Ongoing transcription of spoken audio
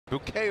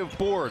Bouquet of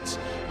boards.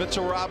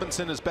 Mitchell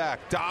Robinson is back.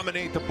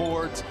 Dominate the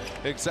boards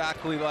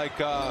exactly like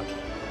Tom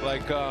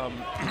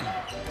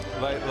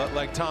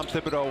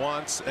Thibodeau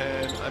wants.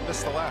 And I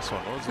missed the last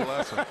one. What was the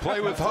last one?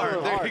 Play with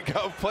heart. There you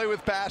go. Play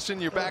with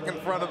passion. You're back in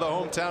front of the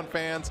hometown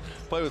fans.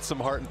 Play with some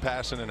heart and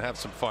passion and have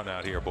some fun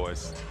out here,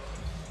 boys.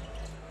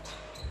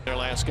 Their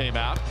last game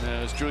out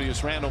as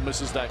Julius Randle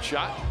misses that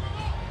shot.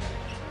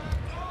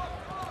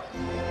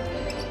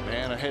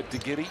 Man ahead to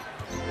Giddey.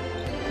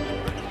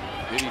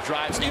 Giddey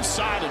drives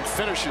inside and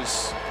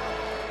finishes.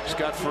 He's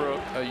got, for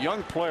a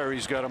young player,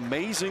 he's got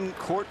amazing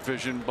court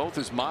vision. Both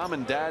his mom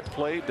and dad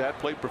played. Dad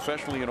played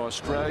professionally in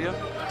Australia.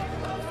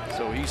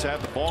 So he's had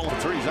the ball in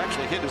three. He's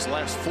actually hit his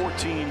last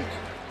 14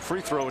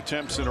 free throw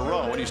attempts in a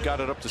row, and he's got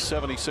it up to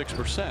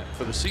 76%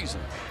 for the season.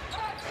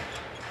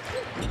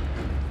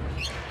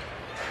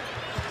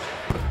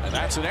 And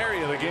that's an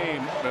area of the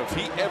game, if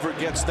he ever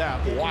gets that,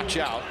 watch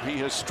out. He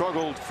has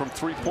struggled from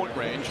three-point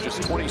range,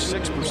 just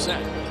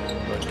 26%.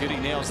 But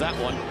Giddey nails that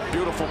one.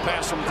 Beautiful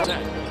pass from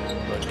Grimes.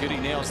 But Giddey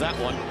nails that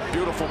one.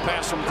 Beautiful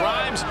pass from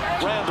Grimes.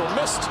 Randle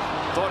missed.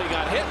 Thought he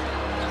got hit.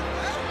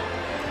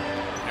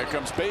 Here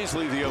comes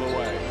Baisley the other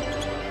way.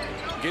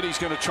 Giddey's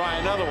going to try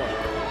another one.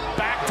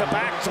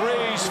 Back-to-back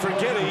threes for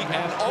Giddey,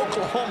 and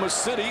Oklahoma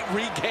City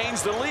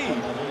regains the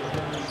lead.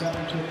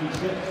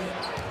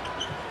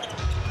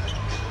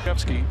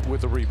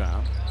 With the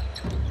rebound.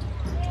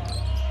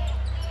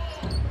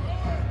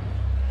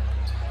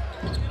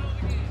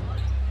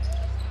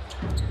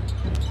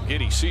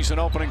 Giddey sees an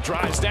opening,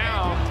 drives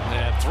down,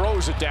 and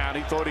throws it down.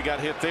 He thought he got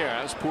hit there.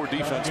 That's poor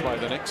defense by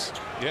the Knicks.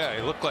 Yeah,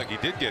 it looked like he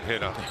did get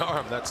hit on the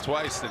arm. That's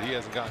twice that he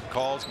hasn't gotten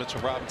calls. Mitchell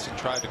Robinson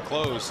tried to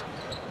close,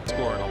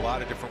 score in a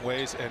lot of different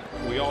ways, and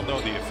we all know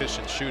the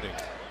efficient shooting.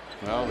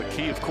 Well, the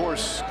key, of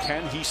course,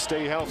 can he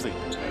stay healthy?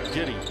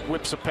 Giddey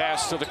whips a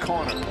pass to the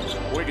corner.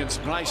 Wiggins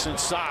nice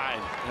inside.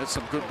 That's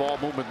some good ball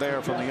movement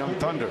there from the Young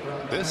Thunder.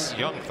 This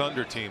Young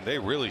Thunder team, they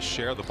really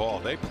share the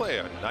ball. They play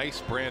a nice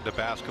brand of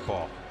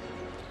basketball.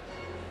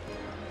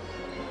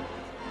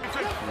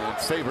 And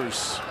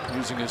Favors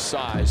using his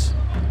size.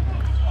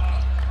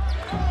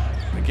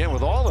 Again,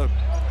 with all the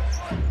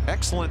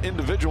excellent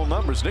individual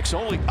numbers, Knicks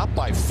only up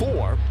by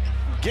 4.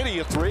 Giddey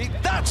a three.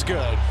 That's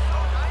good.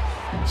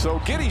 So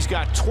Giddey's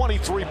got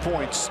 23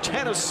 points,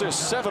 10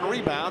 assists, 7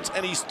 rebounds,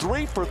 and he's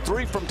 3 for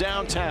 3 from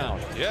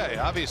downtown.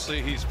 Yeah,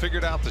 obviously he's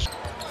figured out the...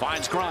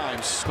 Finds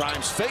Grimes.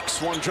 Grimes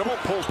fakes one dribble,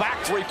 pull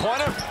back,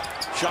 three-pointer.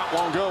 Shot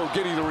won't go.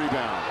 Giddey the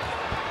rebound.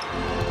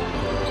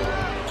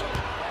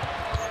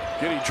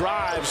 Giddey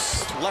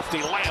drives. Lefty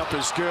layup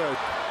is good.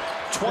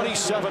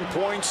 27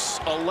 points,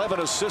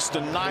 11 assists,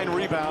 and 9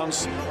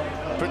 rebounds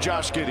for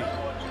Josh Giddey.